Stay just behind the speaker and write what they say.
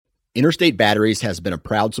Interstate Batteries has been a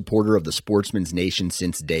proud supporter of the Sportsman's Nation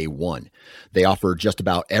since day one. They offer just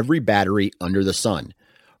about every battery under the sun,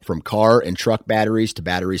 from car and truck batteries to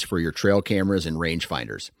batteries for your trail cameras and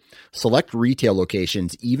rangefinders. Select retail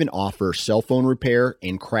locations even offer cell phone repair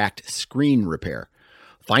and cracked screen repair.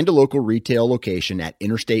 Find a local retail location at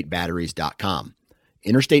interstatebatteries.com.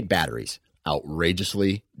 Interstate Batteries,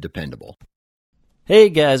 outrageously dependable. Hey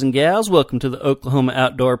guys and gals, welcome to the Oklahoma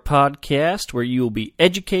Outdoor Podcast, where you will be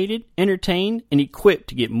educated, entertained, and equipped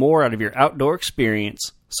to get more out of your outdoor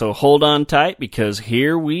experience. So hold on tight, because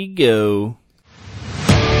here we go.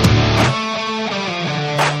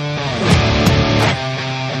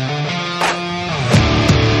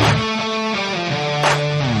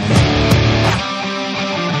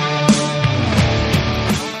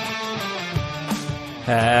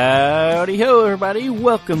 Howdy ho, everybody.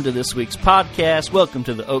 Welcome to this week's podcast. Welcome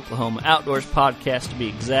to the Oklahoma Outdoors Podcast, to be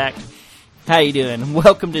exact. How you doing?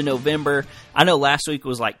 Welcome to November. I know last week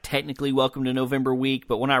was like technically welcome to November week,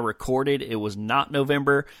 but when I recorded, it was not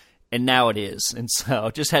November, and now it is. And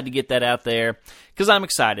so just had to get that out there because I'm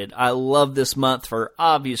excited. I love this month for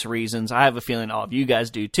obvious reasons. I have a feeling all of you guys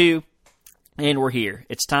do too. And we're here.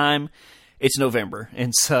 It's time. It's November.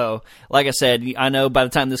 And so, like I said, I know by the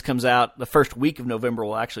time this comes out, the first week of November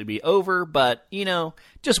will actually be over, but, you know,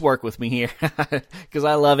 just work with me here because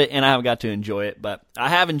I love it and I haven't got to enjoy it. But I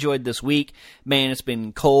have enjoyed this week. Man, it's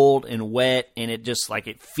been cold and wet, and it just like,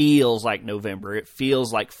 it feels like November. It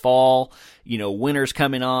feels like fall, you know, winter's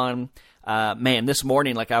coming on. Man, this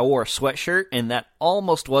morning, like, I wore a sweatshirt and that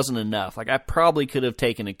almost wasn't enough. Like, I probably could have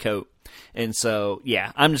taken a coat. And so,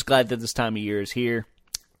 yeah, I'm just glad that this time of year is here.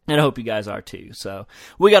 And I hope you guys are too. So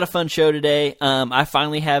we got a fun show today. I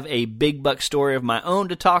finally have a big buck story of my own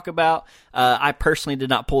to talk about. I personally did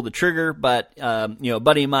not pull the trigger, but a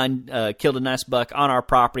buddy of mine killed a nice buck on our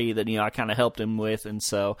property that I kind of helped him with, and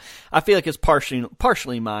so I feel like it's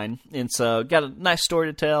partially mine. And so got a nice story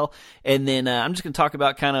to tell. And then I'm just going to talk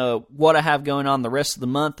about kind of what I have going on the rest of the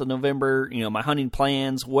month of November. My hunting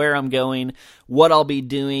plans, where I'm going, what I'll be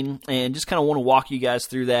doing, and just kind of want to walk you guys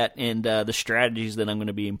through that and the strategies that I'm going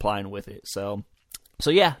to be implying with it. So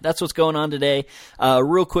yeah, that's what's going on today.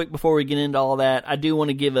 Real quick before we get into all that, I do want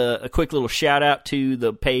to give a quick little shout out to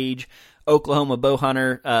the page, Oklahoma Bow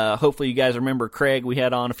Hunter. Hopefully you guys remember Craig we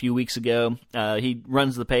had on a few weeks ago. He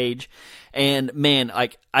runs the page. And man,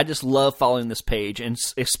 like, I just love following this page, and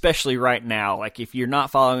especially right now. Like, if you're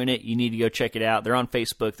not following it, you need to go check it out. They're on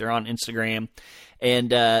Facebook, they're on Instagram, and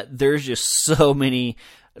there's just so many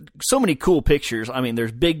cool pictures. I mean,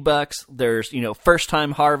 there's big bucks, there's, first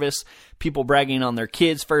time harvest, people bragging on their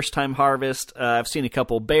kids' first time harvest. I've seen a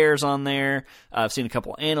couple bears on there. I've seen a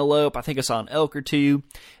couple antelope. I think I saw an elk or two.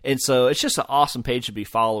 And so it's just an awesome page to be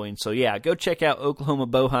following. So yeah, go check out Oklahoma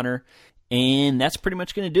Bow Hunter. And that's pretty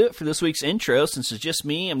much going to do it for this week's intro. Since it's just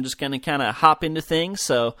me, I'm just going to kind of hop into things.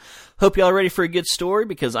 So hope y'all ready for a good story,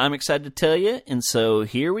 because I'm excited to tell you. And so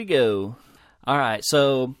here we go. All right,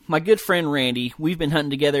 so my good friend Randy, we've been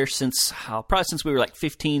hunting together probably since we were like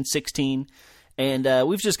 15, 16, and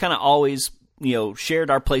we've just kind of always,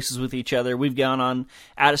 shared our places with each other. We've gone on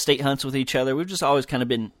out-of-state hunts with each other. We've just always kind of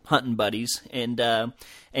been hunting buddies, and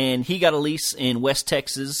he got a lease in West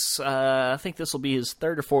Texas. I think this will be his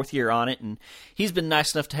third or fourth year on it, and he's been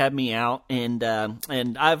nice enough to have me out, and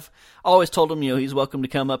I've always told him, he's welcome to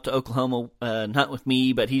come up to Oklahoma and hunt with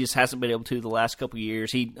me, but he just hasn't been able to the last couple of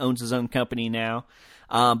years. He owns his own company now.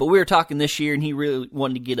 But we were talking this year, and he really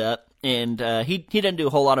wanted to get up, and he doesn't do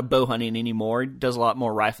a whole lot of bow hunting anymore. He does a lot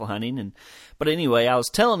more rifle hunting. But anyway, I was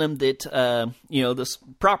telling him that, this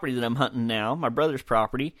property that I'm hunting now, my brother's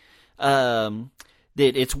property, that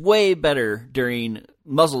it's way better during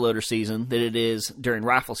muzzleloader season than it is during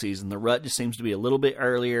rifle season. The rut just seems to be a little bit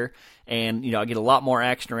earlier, and, I get a lot more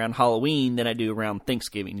action around Halloween than I do around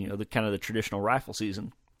Thanksgiving, the kind of the traditional rifle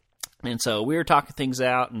season. And so we were talking things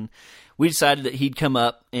out, and we decided that he'd come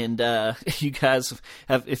up. And you guys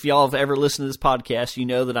if y'all have ever listened to this podcast, you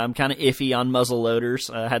know that I'm kind of iffy on muzzle loaders.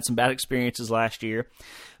 I had some bad experiences last year.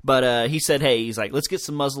 But he said, hey, he's like, let's get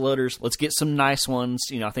some muzzle loaders. Let's get some nice ones.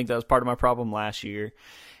 I think that was part of my problem last year.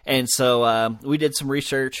 And so we did some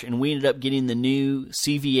research, and we ended up getting the new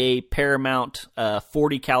CVA Paramount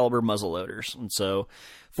 40 caliber muzzle loaders. And so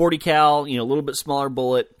 40 cal, a little bit smaller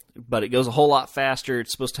bullet, but it goes a whole lot faster.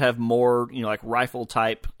 It's supposed to have more, like rifle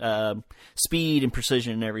type speed and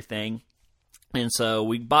precision and everything. And so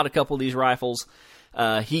we bought a couple of these rifles.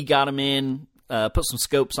 He got them in, put some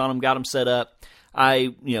scopes on them, got them set up.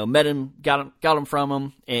 I, met him, got him from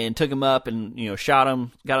him, and took him up and, shot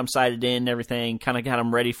him, got him sighted in and everything, kind of got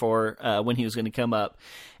him ready for when he was going to come up.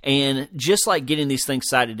 And just like getting these things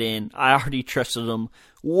sighted in, I already trusted them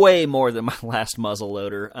way more than my last muzzle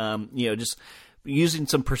loader. Just using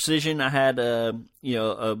some precision. I had a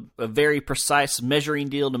very precise measuring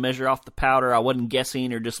deal to measure off the powder. I wasn't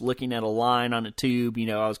guessing or just looking at a line on a tube.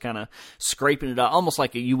 I was kind of scraping it out, almost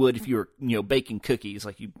like you would if you were baking cookies.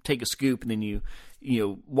 Like you take a scoop and then you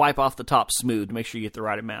wipe off the top smooth to make sure you get the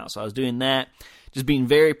right amount. So I was doing that, just being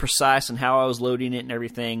very precise in how I was loading it and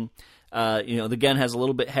everything. The gun has a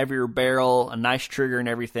little bit heavier barrel, a nice trigger and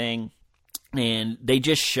everything, and they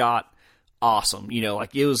just shot awesome.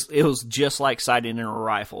 It was just like sighting in a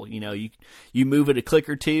rifle. You move it a click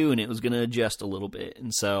or two and it was going to adjust a little bit.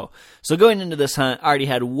 And so going into this hunt, I already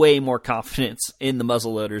had way more confidence in the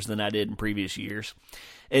muzzle loaders than I did in previous years.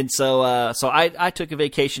 And so I took a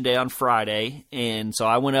vacation day on Friday, and so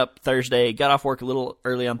I went up Thursday, got off work a little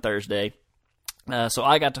early on Thursday. So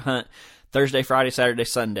I got to hunt Thursday, Friday, Saturday,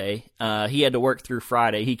 Sunday. He had to work through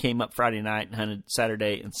Friday. He came up Friday night and hunted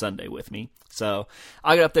Saturday and Sunday with me. So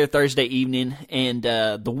I got up there Thursday evening, and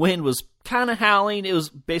the wind was kind of howling. It was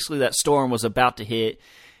basically that storm was about to hit.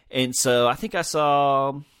 And so I think I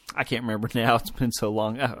can't remember now. It's been so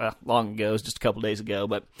long ago. It was just a couple days ago.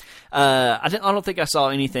 But I don't think I saw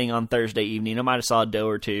anything on Thursday evening. I might have saw a doe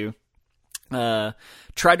or two.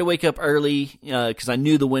 Tried to wake up early because I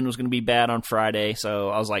knew the wind was going to be bad on Friday. So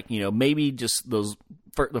I was like, maybe just the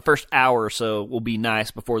first hour or so will be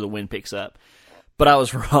nice before the wind picks up. But I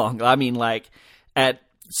was wrong. I mean, like at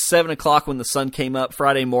 7 o'clock when the sun came up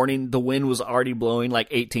Friday morning, the wind was already blowing like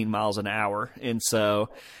 18 miles an hour. And so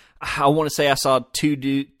I want to say I saw two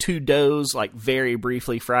does like very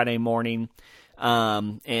briefly Friday morning.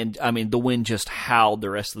 And I mean, the wind just howled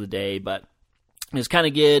the rest of the day, but it was kind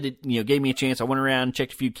of good. It, gave me a chance. I went around,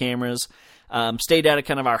 checked a few cameras, stayed out of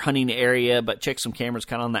kind of our hunting area, but checked some cameras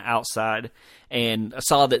kind of on the outside. And I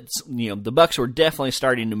saw that, the bucks were definitely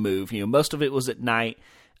starting to move. Most of it was at night,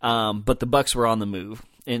 but the bucks were on the move.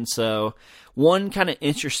 And so one kind of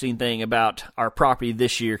interesting thing about our property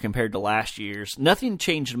this year compared to last year's, nothing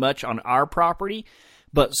changed much on our property,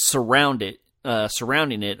 but surrounding it,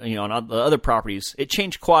 on the other properties, it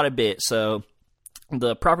changed quite a bit. So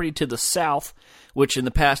the property to the south, which in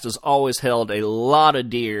the past has always held a lot of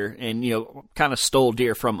deer and, kind of stole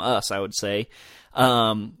deer from us, I would say.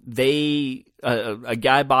 A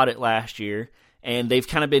guy bought it last year, and they've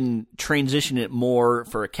kind of been transitioning it more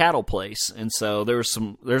for a cattle place. And so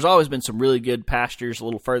there's always been some really good pastures a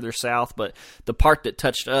little further south, but the part that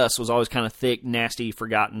touched us was always kind of thick, nasty,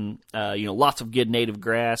 forgotten, lots of good native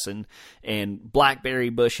grass and blackberry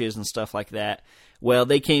bushes and stuff like that. Well,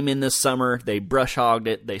 they came in this summer, they brush hogged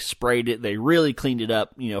it, they sprayed it, they really cleaned it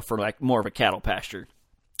up, for like more of a cattle pasture,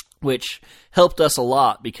 which helped us a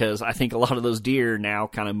lot because I think a lot of those deer now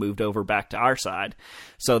kind of moved over back to our side.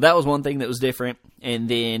 So that was one thing that was different. And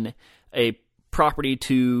then a property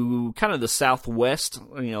to kind of the southwest,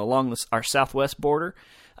 along our southwest border,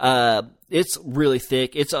 it's really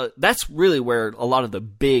thick. That's really where a lot of the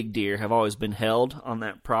big deer have always been held on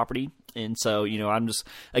that property. And so, I'm just,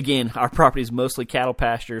 again, our property is mostly cattle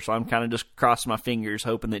pasture, so I'm kind of just crossing my fingers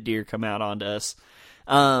hoping that deer come out onto us.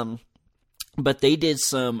 But they did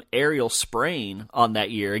some aerial spraying on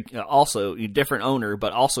that year, also a different owner,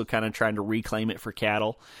 but also kind of trying to reclaim it for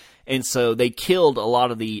cattle. And so they killed a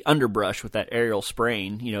lot of the underbrush with that aerial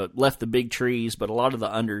spraying. It left the big trees, but a lot of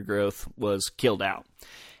the undergrowth was killed out.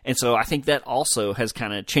 And so I think that also has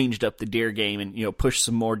kind of changed up the deer game and, pushed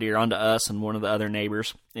some more deer onto us and one of the other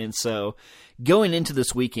neighbors. And so going into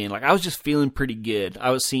this weekend, I was just feeling pretty good. I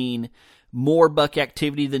was seeing more buck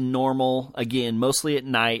activity than normal, again, mostly at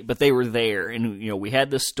night, but they were there. And, we had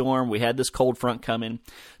this storm, we had this cold front coming.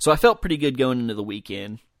 So I felt pretty good going into the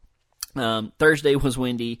weekend. Thursday was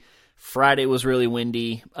windy. Friday was really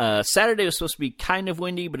windy. Saturday was supposed to be kind of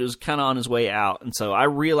windy, but it was kind of on his way out. And so I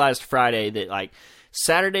realized Friday that,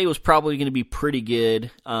 Saturday was probably going to be pretty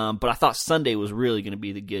good, but I thought Sunday was really going to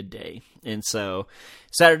be the good day. And so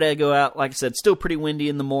Saturday I go out, like I said, still pretty windy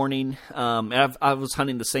in the morning. I was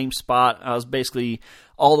hunting the same spot. I was basically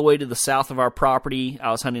all the way to the south of our property.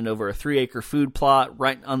 I was hunting over a 3-acre food plot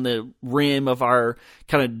right on the rim of our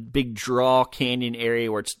kind of big draw canyon area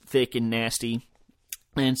where it's thick and nasty.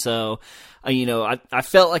 And so, I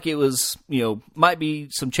felt like it was, might be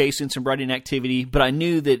some chasing, some running activity, but I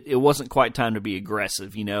knew that it wasn't quite time to be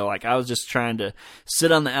aggressive, I was just trying to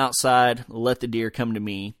sit on the outside, let the deer come to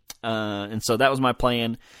me. And so that was my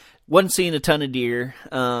plan. Wasn't seeing a ton of deer,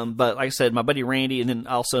 but like I said, my buddy Randy and then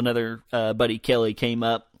also another buddy Kelly came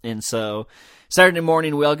up. And so Saturday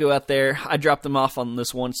morning, we all go out there. I dropped them off on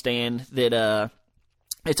this one stand that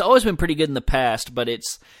it's always been pretty good in the past, but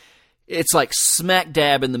it's like smack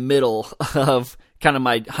dab in the middle of kind of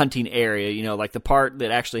my hunting area, like the part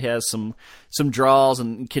that actually has some draws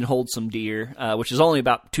and can hold some deer, which is only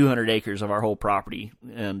about 200 acres of our whole property.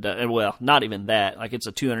 And well, not even that. Like, it's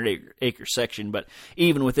a 200 acre section, but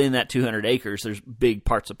even within that 200 acres, there's big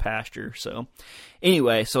parts of pasture. So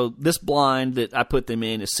anyway, so this blind that I put them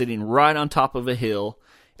in is sitting right on top of a hill,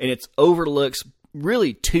 and it overlooks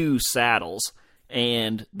really 2 saddles.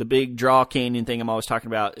 And the big draw canyon thing I'm always talking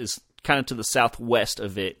about is kind of to the southwest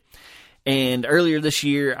of it. And earlier this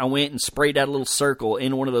year, I went and sprayed out a little circle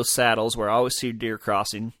in one of those saddles where I always see deer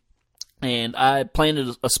crossing. And I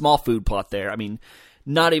planted a small food plot there. I mean,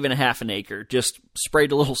 not even a half an acre. Just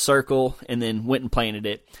sprayed a little circle and then went and planted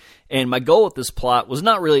it. And my goal with this plot was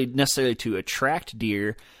not really necessarily to attract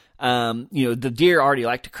deer. The deer already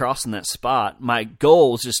like to cross in that spot. My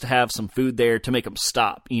goal was just to have some food there to make them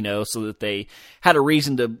stop, so that they had a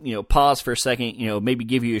reason to, pause for a second, maybe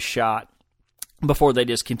give you a shot before they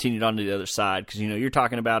just continued on to the other side. Because, you're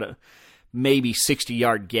talking about a maybe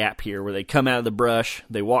 60-yard gap here where they come out of the brush,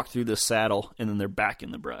 they walk through the saddle, and then they're back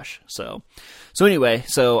in the brush. So anyway,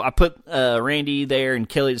 I put Randy there, and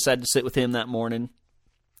Kelly decided to sit with him that morning.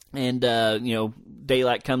 And,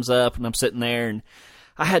 daylight comes up, and I'm sitting there, and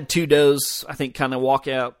I had 2 does, I think, kind of walk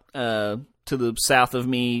out to the south of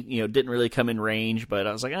me. Didn't really come in range, but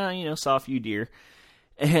I was like, saw a few deer.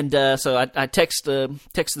 And so I text the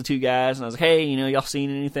 2 guys, and I was like, hey, y'all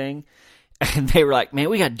seen anything? And they were like, man,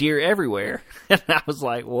 we got deer everywhere. And I was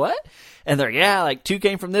like, what? And they're like, yeah, like 2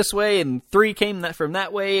 came from this way, and 3 came from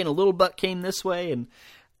that way, and a little buck came this way. And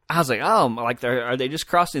I was like, oh, like, are they just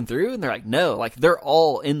crossing through? And they're like, no, like, they're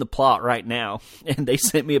all in the plot right now. And they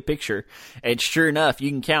sent me a picture. And sure enough, you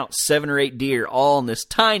can count 7 or 8 deer all in this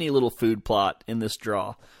tiny little food plot in this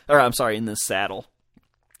in this saddle.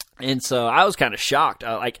 And so I was kind of shocked.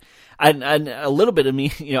 I a little bit of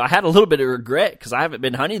me, I had a little bit of regret because I haven't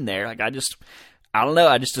been hunting there. Like, I don't know.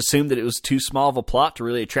 I just assumed that it was too small of a plot to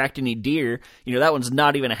really attract any deer. That one's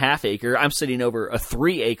not even a half acre. I'm sitting over a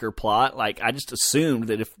 3-acre plot. Like, I just assumed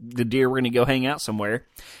that if the deer were going to go hang out somewhere,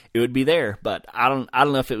 it would be there. But I don't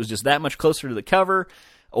know if it was just that much closer to the cover,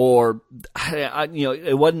 or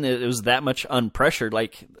it wasn't. It was that much unpressured.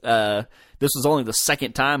 Like, this was only the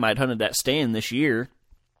second time I'd hunted that stand this year.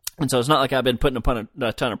 And so it's not like I've been putting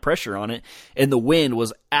a ton of pressure on it. And the wind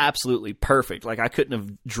was absolutely perfect. Like, I couldn't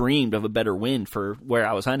have dreamed of a better wind for where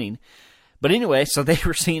I was hunting. But anyway, so they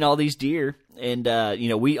were seeing all these deer. And,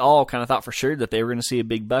 we all kind of thought for sure that they were going to see a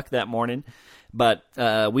big buck that morning. But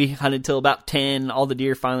we hunted till about 10. All the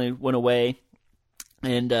deer finally went away.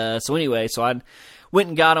 And so I went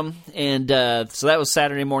and got them. And so that was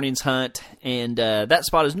Saturday morning's hunt. And that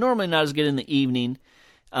spot is normally not as good in the evening.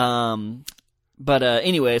 But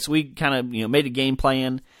anyway, so we kind of made a game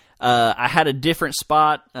plan. I had a different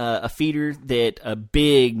spot, a feeder that a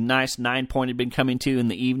big, nice 9-point had been coming to in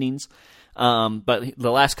the evenings. But the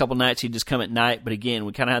last couple nights he'd just come at night. But again,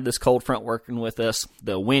 we kind of had this cold front working with us.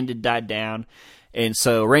 The wind had died down, and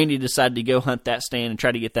so Randy decided to go hunt that stand and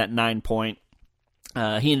try to get that 9-point. He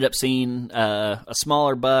ended up seeing a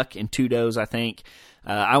smaller buck and 2 does, I think.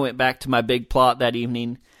 I went back to my big plot that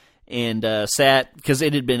evening and sat, because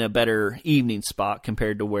it had been a better evening spot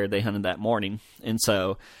compared to where they hunted that morning. And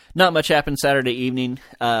so not much happened Saturday evening.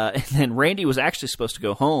 And then Randy was actually supposed to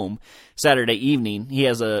go home Saturday evening. He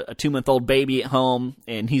has a 2-month-old baby at home,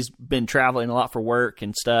 and he's been traveling a lot for work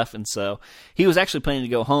and stuff. And so he was actually planning to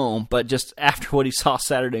go home, but just after what he saw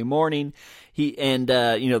Saturday morning,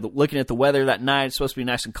 looking at the weather that night, it's supposed to be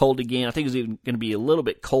nice and cold again. I think it was even going to be a little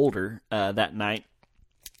bit colder that night.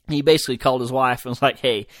 He basically called his wife and was like,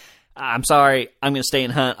 hey, I'm sorry, I'm going to stay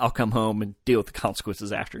and hunt. I'll come home and deal with the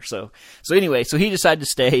consequences after. So anyway, so he decided to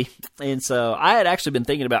stay. And so I had actually been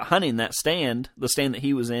thinking about hunting that stand, the stand that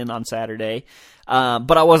he was in on Saturday.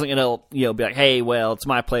 But I wasn't going to, be like, hey, well, it's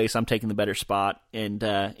my place. I'm taking the better spot. And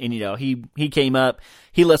he came up.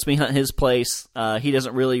 He lets me hunt his place. He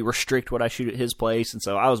doesn't really restrict what I shoot at his place. And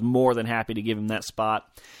so I was more than happy to give him that spot.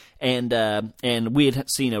 And we had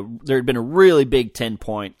seen there had been a really big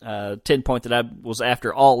 10-point that I was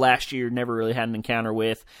after all last year, never really had an encounter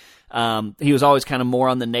with. He was always kind of more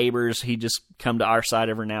on the neighbors. He'd just come to our side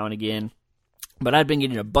every now and again. But I'd been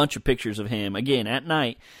getting a bunch of pictures of him, again, at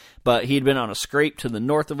night. But he'd been on a scrape to the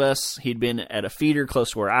north of us. He'd been at a feeder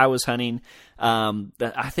close to where I was hunting.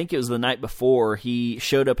 I think it was the night before. He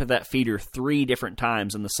showed up at that feeder 3 different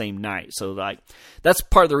times in the same night. So, that's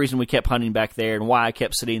part of the reason we kept hunting back there and why I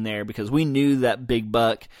kept sitting there, because we knew that big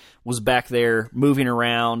buck was back there moving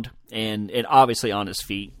around and obviously on his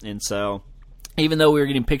feet. And so, even though we were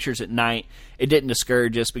getting pictures at night, it didn't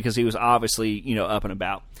discourage us because he was obviously, up and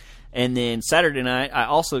about. And then Saturday night, I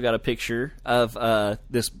also got a picture of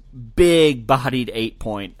this big-bodied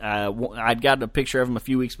 8-point. I'd gotten a picture of him a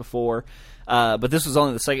few weeks before, but this was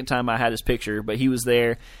only the second time I had his picture, but he was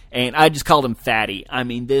there, and I just called him Fatty. I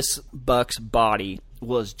mean, this buck's body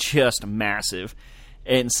was just massive.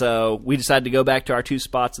 And so we decided to go back to our 2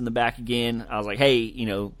 spots in the back again. I was like, hey,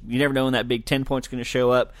 you never know when that big 10-point's going to show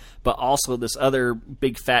up, but also this other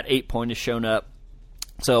big fat 8-point has shown up.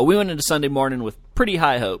 So we went into Sunday morning with pretty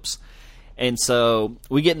high hopes. And so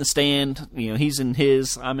we get in the stand. He's in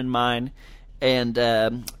his, I'm in mine. And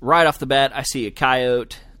right off the bat, I see a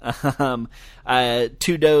coyote.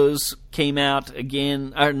 2 does came out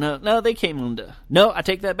again. No, they came on. No, I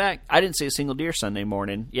take that back. I didn't see a single deer Sunday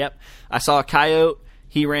morning. Yep. I saw a coyote.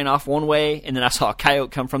 He ran off one way, and then I saw a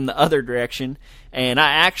coyote come from the other direction. And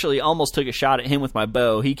I actually almost took a shot at him with my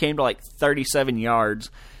bow. He came to like 37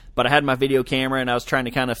 yards. But I had my video camera, and I was trying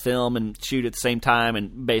to kind of film and shoot at the same time,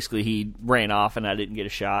 and basically he ran off, and I didn't get a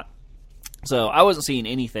shot. So I wasn't seeing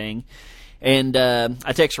anything. And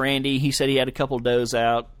I text Randy. He said he had a couple does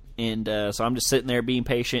out, and so I'm just sitting there being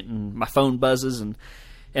patient, and my phone buzzes, and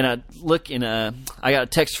I look, and I got a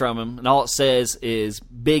text from him, and all it says is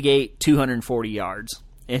Big 8, 240 yards.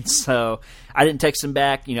 And so I didn't text him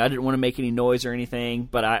back. I didn't want to make any noise or anything,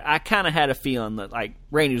 but I kind of had a feeling that like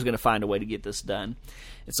Randy was going to find a way to get this done.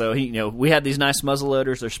 And so we had these nice muzzle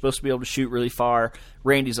loaders. They're supposed to be able to shoot really far.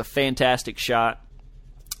 Randy's a fantastic shot.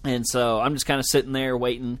 And so I'm just kind of sitting there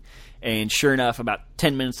waiting. And sure enough, about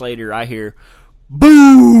 10 minutes later, I hear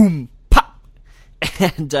boom, pop.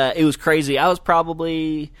 And it was crazy. I was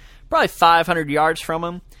probably 500 yards from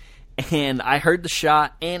him. And I heard the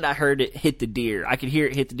shot, and I heard it hit the deer. I could hear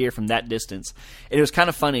it hit the deer from that distance. And it was kind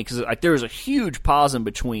of funny because there was a huge pause in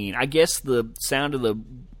between. I guess the sound of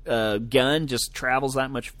the gun just travels that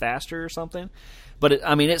much faster or something. But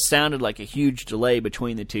it sounded like a huge delay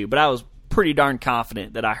between the two. But I was pretty darn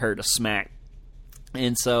confident that I heard a smack.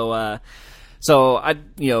 And so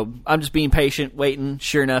I'm just being patient, waiting.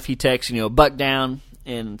 Sure enough, he texts, buck down,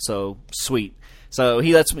 and so sweet. So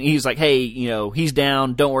he lets me. He's like, hey, he's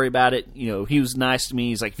down. Don't worry about it. He was nice to me.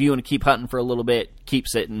 He's like, if you want to keep hunting for a little bit, keep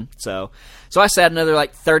sitting. So I sat another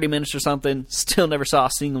like 30 minutes or something. Still never saw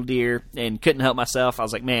a single deer, and couldn't help myself. I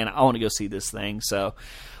was like, man, I want to go see this thing. So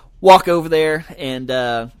walk over there,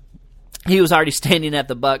 and he was already standing at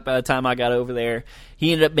the buck by the time I got over there.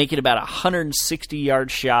 He ended up making about a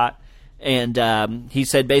 160-yard shot, and he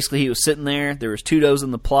said basically he was sitting there. There was 2 does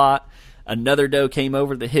in the plot. Another doe came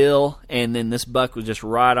over the hill, and then this buck was just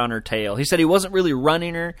right on her tail. He said he wasn't really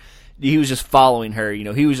running her. He was just following her.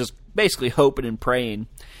 He was just basically hoping and praying.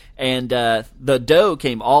 And the doe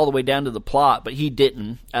came all the way down to the plot, but he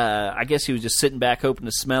didn't. I guess he was just sitting back hoping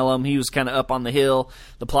to smell him. He was kind of up on the hill.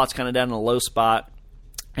 The plot's kind of down in a low spot.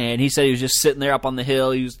 And he said he was just sitting there up on the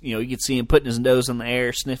hill. He was, you could see him putting his nose in the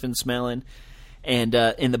air, sniffing, smelling. And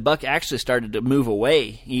the buck actually started to move away.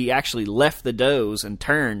 He actually left the does and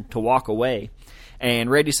turned to walk away. And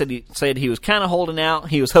Randy said he was kind of holding out.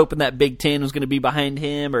 He was hoping that Big 10 was going to be behind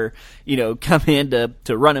him, or come in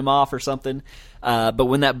to run him off or something. But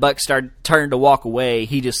when that buck turned to walk away,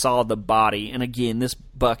 he just saw the body. And again, this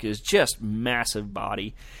buck is just massive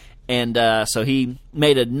body. And so he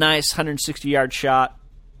made a nice 160-yard shot.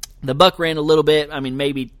 The buck ran a little bit,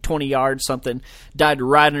 maybe 20 yards, something, died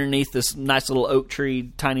right underneath this nice little oak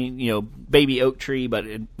tree, tiny, baby oak tree, but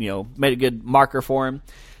it, made a good marker for him.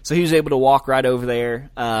 So he was able to walk right over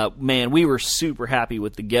there. Man, we were super happy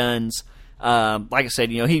with the guns. Like I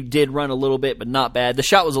said, he did run a little bit, but not bad. The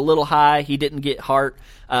shot was a little high. He didn't get heart.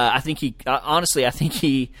 I think the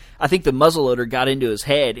muzzleloader got into his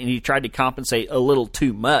head, and he tried to compensate a little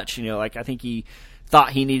too much. I think he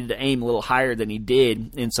thought he needed to aim a little higher than he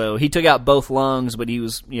did, and so he took out both lungs, but he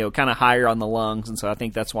was kind of higher on the lungs, and so I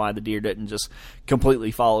think that's why the deer didn't just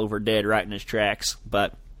completely fall over dead right in his tracks.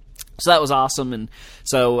 But so that was awesome. And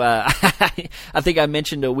so I think I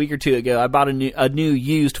mentioned a week or two ago I bought a new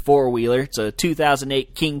used four-wheeler. It's a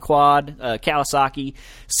 2008 King Quad Kawasaki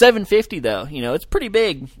 750 though. It's pretty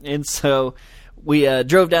big, and so we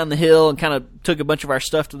drove down the hill and kind of took a bunch of our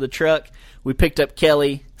stuff to the truck. We picked up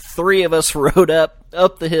Kelly. 3 of us rode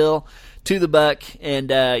up the hill to the buck, and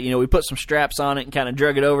we put some straps on it and kind of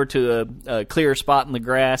drug it over to a clear spot in the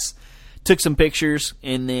grass, took some pictures,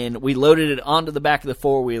 and then we loaded it onto the back of the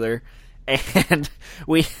four-wheeler. And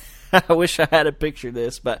I wish I had a picture of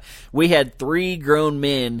this, but we had 3 grown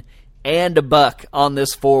men and a buck on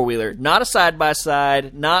this four-wheeler. Not a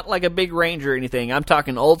side-by-side, not like a big Ranger or anything. I'm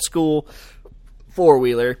talking old school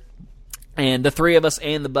four-wheeler. And the three of us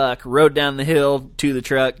and the buck rode down the hill to the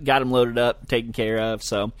truck, got him loaded up, taken care of.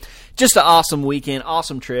 So just an awesome weekend,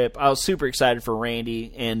 awesome trip. I was super excited for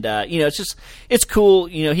Randy. And, it's cool.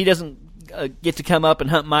 He doesn't get to come up and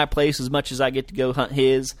hunt my place as much as I get to go hunt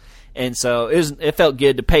his. And so it felt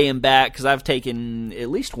good to pay him back because I've taken at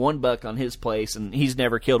least one buck on his place, and he's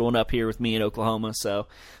never killed one up here with me in Oklahoma. So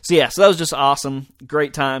that was just awesome.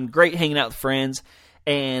 Great time. Great hanging out with friends.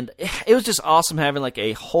 And it was just awesome having like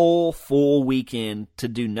a whole full weekend to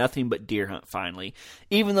do nothing but deer hunt finally.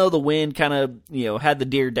 Even though the wind kind of, had the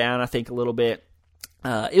deer down, I think, a little bit.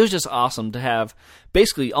 It was just awesome to have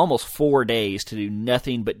basically almost 4 days to do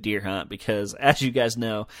nothing but deer hunt because, as you guys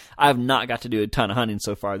know, I've not got to do a ton of hunting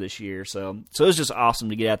so far this year. So it was just awesome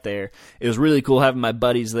to get out there. It was really cool having my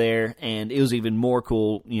buddies there, and it was even more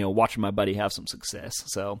cool, watching my buddy have some success.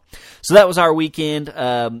 So that was our weekend.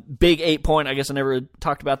 Big 8-point. I guess I never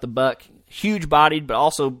talked about the buck. Huge bodied, but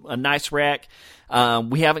also a nice rack.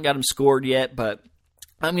 We haven't got him scored yet, but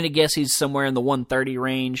I'm going to guess he's somewhere in the 130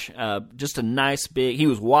 range. Just a nice big, he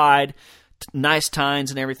was wide, nice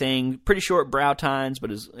tines and everything. Pretty short brow tines,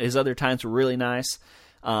 but his other tines were really nice.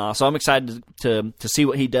 So I'm excited to see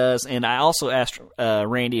what he does. And I also asked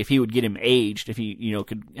Randy if he would get him aged, if he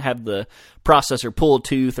could have the processor pull a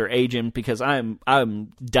tooth or age him, because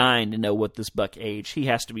I'm dying to know what this buck aged. He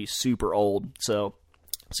has to be super old. So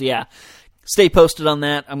yeah, stay posted on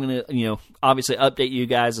that. I'm going to obviously update you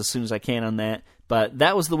guys as soon as I can on that. But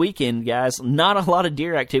that was the weekend, guys. Not a lot of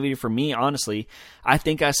deer activity for me, honestly. I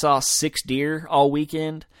think I saw 6 deer all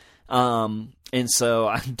weekend. And so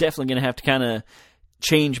I'm definitely going to have to kind of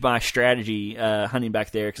change my strategy hunting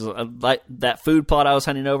back there. Because like that food plot I was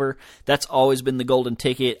hunting over, that's always been the golden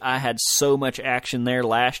ticket. I had so much action there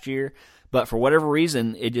last year. But for whatever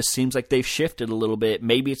reason, it just seems like they've shifted a little bit.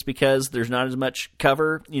 Maybe it's because there's not as much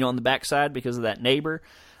cover, on the backside because of that neighbor.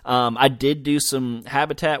 I did do some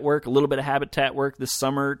habitat work, a little bit of habitat work this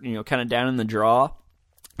summer, kind of down in the draw.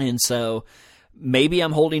 And so maybe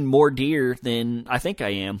I'm holding more deer than I think I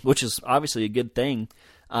am, which is obviously a good thing.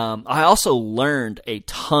 I also learned a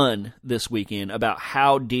ton this weekend about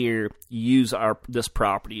how deer use this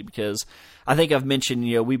property, because I think I've mentioned,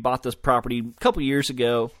 we bought this property a couple years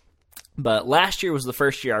ago, but last year was the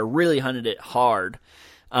first year I really hunted it hard.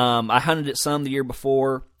 I hunted it some the year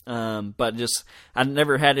before. But I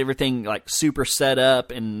never had everything like super set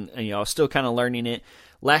up, and I was still kind of learning it.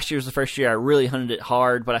 Last year was the first year I really hunted it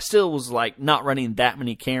hard, but I still was like not running that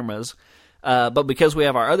many cameras. But because we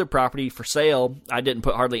have our other property for sale, I didn't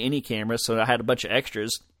put hardly any cameras, so I had a bunch of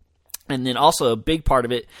extras. And then also a big part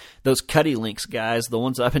of it, those Cuddy links, guys, the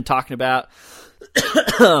ones I've been talking about.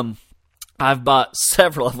 I've bought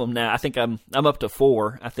several of them now. I think I'm up to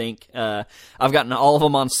 4. I think I've gotten all of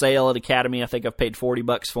them on sale at Academy. I think I've paid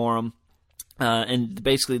 $40 for them. And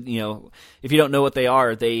basically, if you don't know what they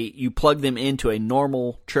are, you plug them into a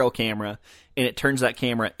normal trail camera, and it turns that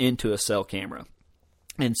camera into a cell camera.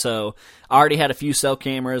 And so I already had a few cell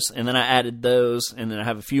cameras, and then I added those, and then I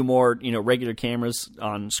have a few more, regular cameras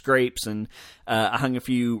on scrapes, and I hung a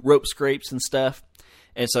few rope scrapes and stuff.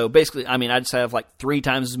 And so basically, I just have like 3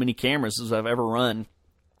 times as many cameras as I've ever run.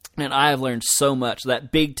 And I have learned so much.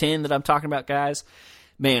 That Big 10 that I'm talking about, guys,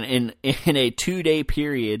 man, in a 2-day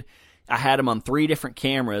period, I had them on 3 different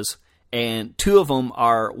cameras, and 2 of them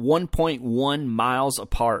are 1.1 miles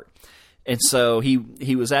apart. And so he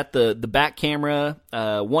was at the back camera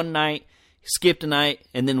one night, skipped a night,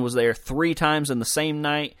 and then was there 3 times in the same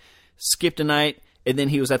night, skipped a night, and then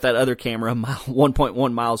he was at that other camera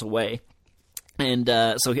 1.1 miles away. And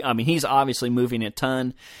so, he's obviously moving a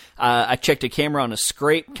ton. I checked a camera on a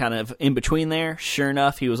scrape kind of in between there. Sure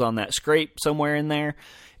enough, he was on that scrape somewhere in there.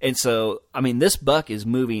 And so, this buck is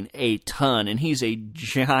moving a ton, and he's a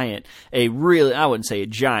giant, I wouldn't say a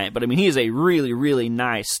giant, but he is a really, really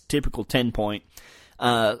nice, typical 10-point.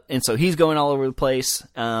 And so he's going all over the place.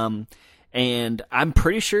 And I'm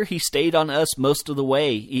pretty sure he stayed on us most of the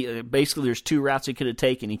way. Basically, there's 2 routes he could have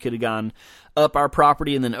taken. He could have gone up our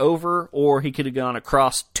property and then over, or he could have gone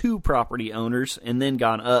across 2 property owners and then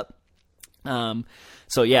gone up.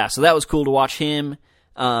 So that was cool to watch him.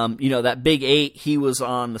 That Big 8, he was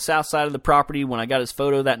on the south side of the property when I got his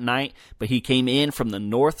photo that night, but he came in from the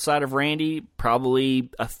north side of Randy,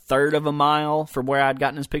 probably a third of a mile from where I'd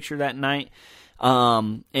gotten his picture that night.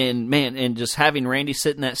 And just having Randy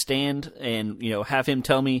sit in that stand and, have him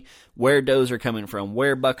tell me where does are coming from,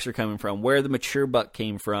 where bucks are coming from, where the mature buck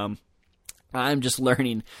came from. I'm just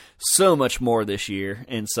learning so much more this year.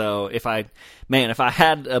 And so if I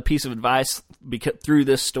had a piece of advice through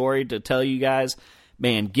this story to tell you guys,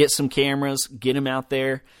 get some cameras, get them out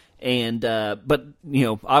there, And but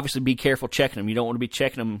obviously be careful checking them. You don't want to be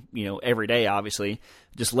checking them every day. Obviously,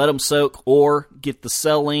 just let them soak, or get the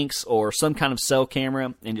cell links or some kind of cell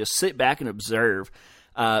camera and just sit back and observe.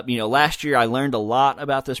 Last year I learned a lot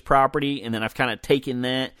about this property, and then I've kind of taken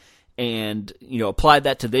that and applied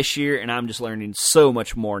that to this year, and I'm just learning so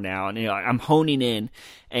much more now, and I'm honing in,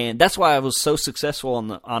 and that's why I was so successful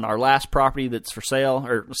on our last property that's for sale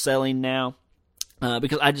or selling now.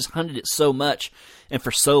 Because I just hunted it so much and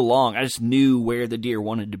for so long, I just knew where the deer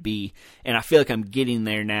wanted to be, and I feel like I'm getting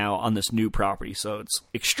there now on this new property, so it's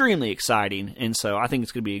extremely exciting, and so I think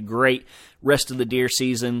it's going to be a great rest of the deer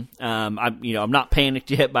season. I'm not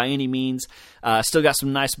panicked yet by any means. Still got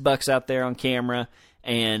some nice bucks out there on camera,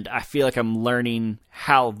 and I feel like I'm learning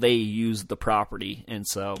how they use the property, and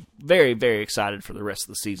so very, very excited for the rest of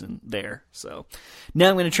the season there. So now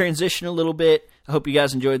I'm going to transition a little bit. I hope you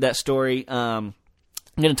guys enjoyed that story.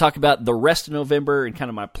 I'm going to talk about the rest of November and kind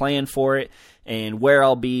of my plan for it and where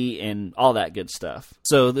I'll be and all that good stuff.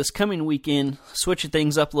 So this coming weekend, switching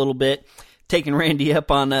things up a little bit, taking Randy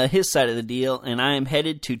up on his side of the deal, and I am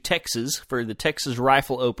headed to Texas for the Texas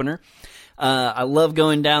Rifle Opener. I love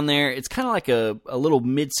going down there. It's kind of like a little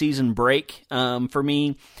mid-season break for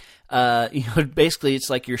me. Basically it's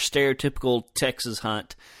like your stereotypical Texas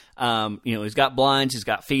hunt. He's got blinds, he's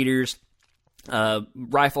got feeders,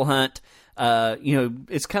 rifle hunt.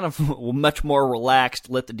 It's kind of much more relaxed,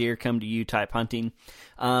 let the deer come to you type hunting.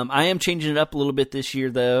 I am changing it up a little bit this year,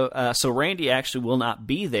 though. So Randy actually will not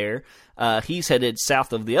be there. He's headed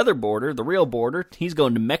south of the other border, the real border. He's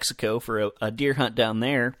going to Mexico for a deer hunt down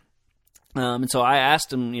there. And so I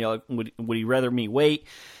asked him, would he rather me wait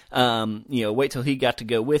till he got to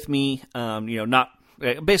go with me?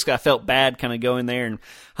 Basically I felt bad kind of going there and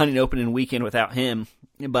hunting opening weekend without him.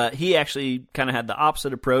 But he actually kind of had the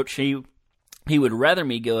opposite approach. He would rather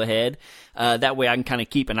me go ahead. That way I can kind of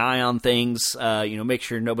keep an eye on things, make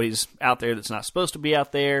sure nobody's out there that's not supposed to be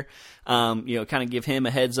out there, kind of give him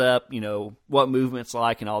a heads up, what movement's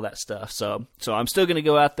like and all that stuff. So I'm still going to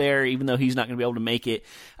go out there, even though he's not going to be able to make it.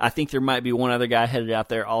 I think there might be one other guy headed out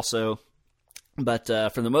there also. But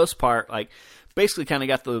for the most part, basically kind of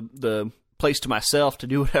got the place to myself to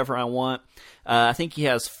do whatever I want. I think he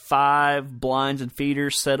has 5 blinds and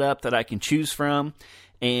feeders set up that I can choose from.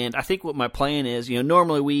 And I think what my plan is,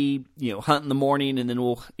 normally we, hunt in the morning and then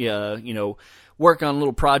we'll, work on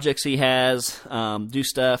little projects he has, do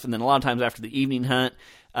stuff. And then a lot of times after the evening hunt,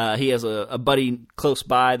 he has a buddy close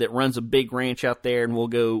by that runs a big ranch out there, and we'll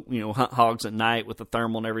go, hunt hogs at night with the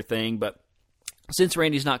thermal and everything. But since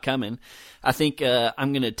Randy's not coming, I think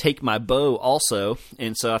I'm going to take my bow also.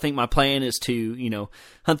 And so I think my plan is to,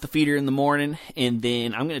 hunt the feeder in the morning, and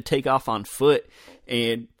then I'm going to take off on foot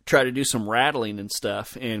and try to do some rattling and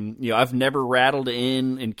stuff. And, I've never rattled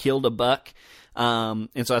in and killed a buck. And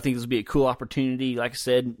so I think this would be a cool opportunity. Like I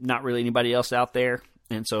said, not really anybody else out there.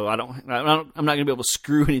 And so I'm not going to be able to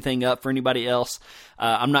screw anything up for anybody else.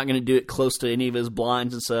 I'm not going to do it close to any of his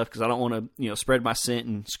blinds and stuff, because I don't want to, spread my scent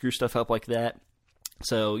and screw stuff up like that.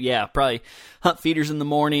 So, yeah, probably hunt feeders in the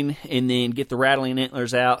morning and then get the rattling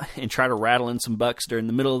antlers out and try to rattle in some bucks during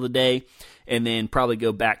the middle of the day, and then probably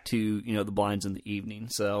go back to, the blinds in the evening.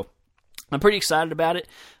 So I'm pretty excited about it.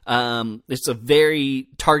 It's a very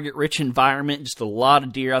target-rich environment, just a lot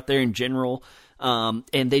of deer out there in general.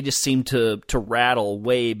 And they just seem to rattle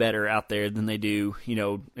way better out there than they do,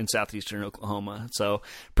 in southeastern Oklahoma. So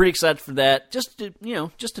pretty excited for that. Just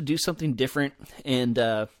to do something different.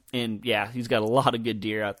 And yeah, he's got a lot of good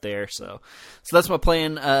deer out there. So that's my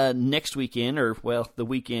plan, next weekend, or the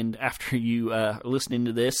weekend after you, are listening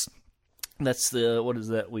to this. That's what is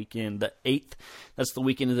that weekend? The 8th. That's the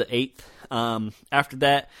weekend of the 8th. After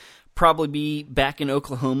that, probably be back in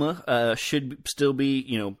Oklahoma. Should still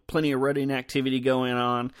be, plenty of rutting activity going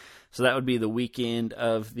on. So that would be the weekend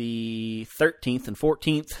of the 13th and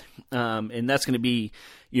 14th. And that's going to be,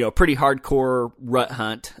 a pretty hardcore rut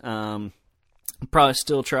hunt. Probably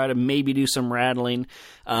still try to maybe do some rattling,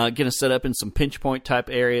 gonna set up in some pinch point type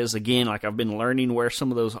areas. Again, like I've been learning where some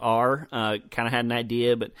of those are, kind of had an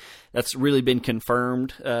idea, but that's really been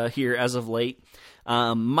confirmed, here as of late.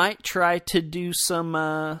 Might try to do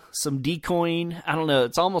some decoying. I don't know.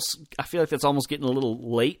 I feel like that's almost getting a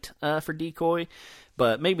little late, for decoy,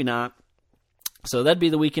 but maybe not. So that'd be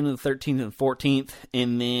the weekend of the 13th and 14th.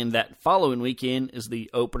 And then that following weekend is the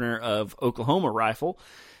opener of Oklahoma Rifle.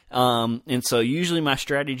 And so usually my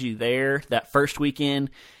strategy there, that first weekend,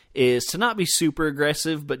 is to not be super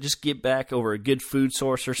aggressive, but just get back over a good food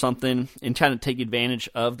source or something and kind of take advantage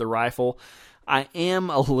of the rifle. I am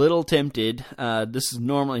a little tempted. This is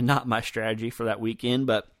normally not my strategy for that weekend,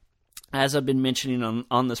 but as I've been mentioning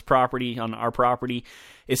on this property, on our property,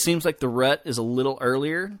 it seems like the rut is a little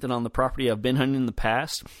earlier than on the property I've been hunting in the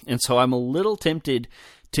past. And so I'm a little tempted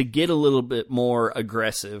to get a little bit more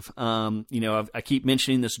aggressive. I keep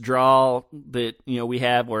mentioning this draw that, we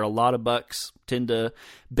have where a lot of bucks tend to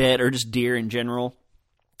bed, or just deer in general.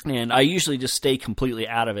 And I usually just stay completely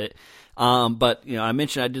out of it. But I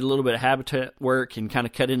mentioned I did a little bit of habitat work and kind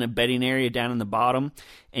of cut in a bedding area down in the bottom.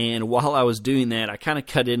 And while I was doing that, I kind of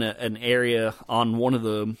cut in an area on one of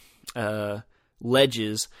the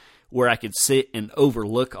ledges where I could sit and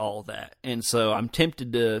overlook all that. And so I'm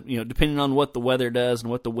tempted to, depending on what the weather does and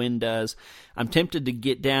what the wind does, I'm tempted to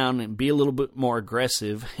get down and be a little bit more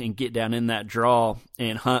aggressive and get down in that draw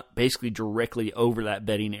and hunt basically directly over that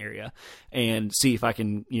bedding area and see if I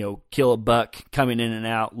can, kill a buck coming in and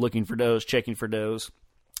out, looking for does, checking for does.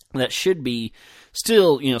 That should be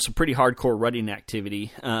still, some pretty hardcore rutting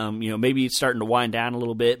activity. Maybe it's starting to wind down a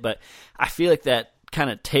little bit, but I feel like that kind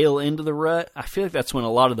of tail end of the rut, I feel like that's when a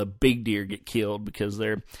lot of the big deer get killed, because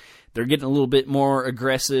they're getting a little bit more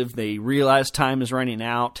aggressive. They realize time is running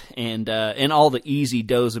out, and all the easy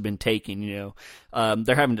does have been taken.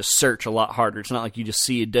 They're having to search a lot harder. It's not like you just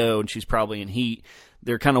see a doe and she's probably in heat.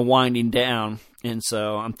 They're kind of winding down, and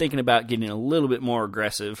so I'm thinking about getting a little bit more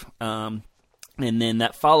aggressive. And then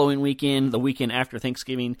that following weekend, the weekend after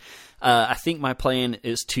Thanksgiving, I think my plan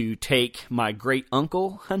is to take my great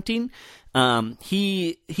uncle hunting.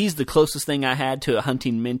 He's the closest thing I had to a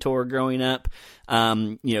hunting mentor growing up.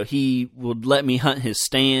 He would let me hunt his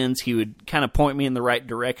stands. He would kind of point me in the right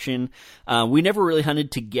direction. We never really hunted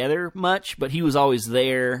together much, but he was always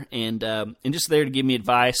there and just there to give me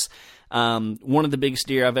advice. One of the biggest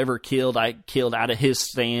deer I've ever killed, I killed out of his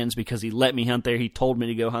stands because he let me hunt there. He told me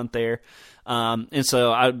to go hunt there. And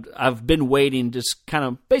so I've been waiting just kind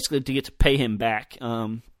of basically to get to pay him back.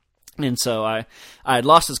 And so I had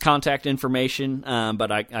lost his contact information,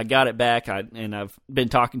 but I got it back, and I've been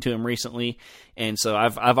talking to him recently, and so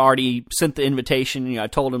I've already sent the invitation. I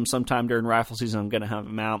told him sometime during rifle season I'm going to have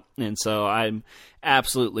him out, and so I'm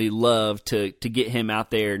absolutely love to get him out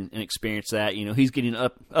there and experience that. He's getting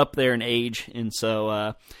up there in age, and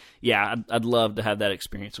so I'd love to have that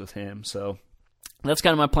experience with him. So that's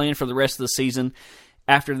kind of my plan for the rest of the season.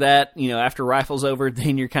 After that, after rifle's over,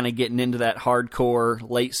 then you're kind of getting into that hardcore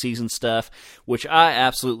late season stuff, which I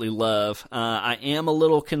absolutely love. I am a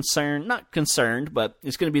little not concerned, but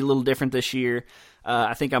it's going to be a little different this year.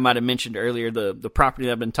 I think I might have mentioned earlier the property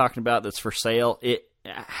that I've been talking about that's for sale, it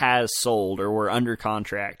has sold, or we're under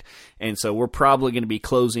contract. And so we're probably going to be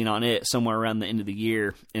closing on it somewhere around the end of the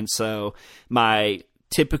year. And so my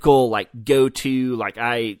typical go-to,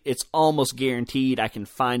 it's almost guaranteed I can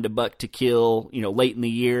find a buck to kill, late in the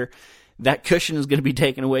year. That cushion is going to be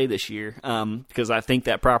taken away this year, because I think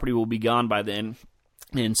that property will be gone by then.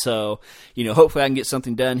 And so, hopefully I can get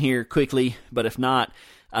something done here quickly, but if not,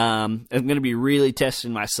 I'm going to be really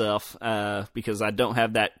testing myself, because I don't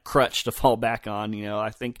have that crutch to fall back on. I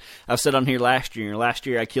think I've said on here last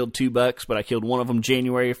year I killed 2 bucks, but I killed one of them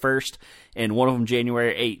January 1st and one of them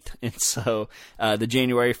January 8th. And so, the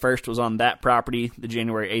January 1st was on that property. The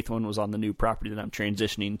January 8th one was on the new property that I'm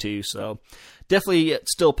transitioning to. So definitely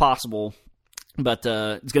still possible. But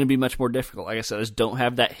it's going to be much more difficult. Like I said, I just don't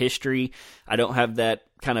have that history. I don't have that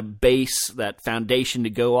kind of base, that foundation to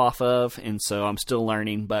go off of, and so I'm still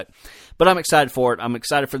learning. But I'm excited for it. I'm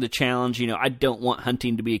excited for the challenge. I don't want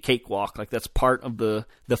hunting to be a cakewalk. That's part of the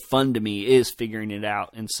fun to me, is figuring it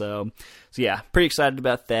out. And so yeah, pretty excited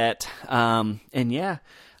about that. And yeah,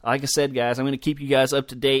 like I said, guys, I'm going to keep you guys up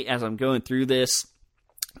to date as I'm going through this.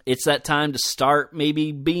 It's that time to start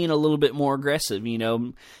maybe being a little bit more aggressive,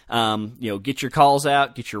 get your calls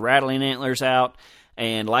out, get your rattling antlers out.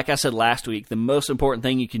 And like I said last week, the most important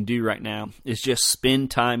thing you can do right now is just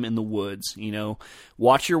spend time in the woods,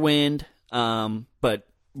 watch your wind, but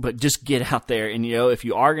just get out there. And, if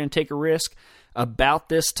you are going to take a risk, about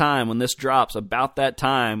this time, when this drops, about that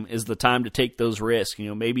time is the time to take those risks.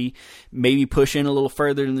 Maybe push in a little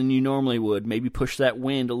further than you normally would. Maybe push that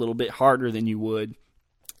wind a little bit harder than you would.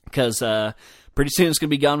 Because pretty soon it's going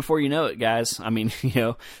to be gone before you know it, guys. I mean,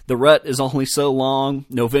 the rut is only so long.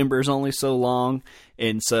 November is only so long.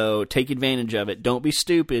 And so take advantage of it. Don't be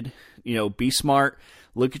stupid. Be smart.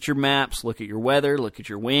 Look at your maps. Look at your weather. Look at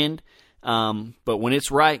your wind. But when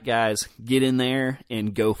it's right, guys, get in there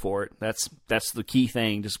and go for it. That's the key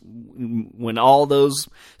thing. Just when all those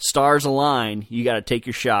stars align, you got to take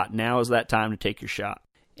your shot. Now is that time to take your shot.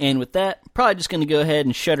 And with that, probably just going to go ahead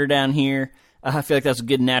and shut her down here. I feel like that's a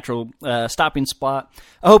good natural stopping spot.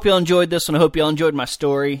 I hope y'all enjoyed this one. I hope y'all enjoyed my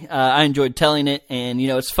story. I enjoyed telling it, and,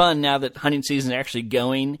 it's fun now that hunting season is actually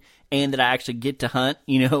going and that I actually get to hunt,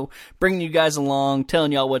 bringing you guys along,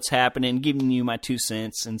 telling y'all what's happening, giving you my 2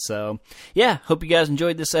 cents. And so, yeah, hope you guys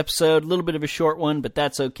enjoyed this episode. A little bit of a short one, but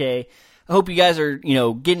that's okay. I hope you guys are,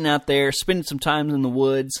 getting out there, spending some time in the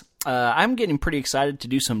woods. I'm getting pretty excited to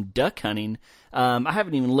do some duck hunting. I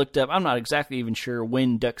haven't even looked up. I'm not exactly even sure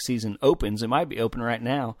when duck season opens. It might be open right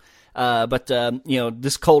now. But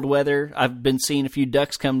this cold weather, I've been seeing a few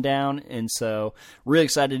ducks come down, and so really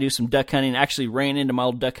excited to do some duck hunting. I actually ran into my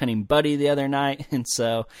old duck hunting buddy the other night, and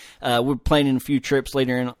so we're planning a few trips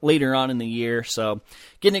later on in the year. So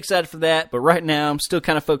getting excited for that. But right now, I'm still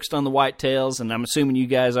kind of focused on the whitetails, and I'm assuming you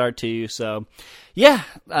guys are too. So yeah,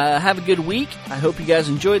 have a good week. I hope you guys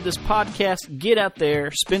enjoyed this podcast. Get out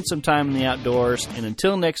there, spend some time in the outdoors, and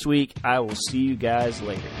until next week, I will see you guys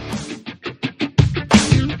later.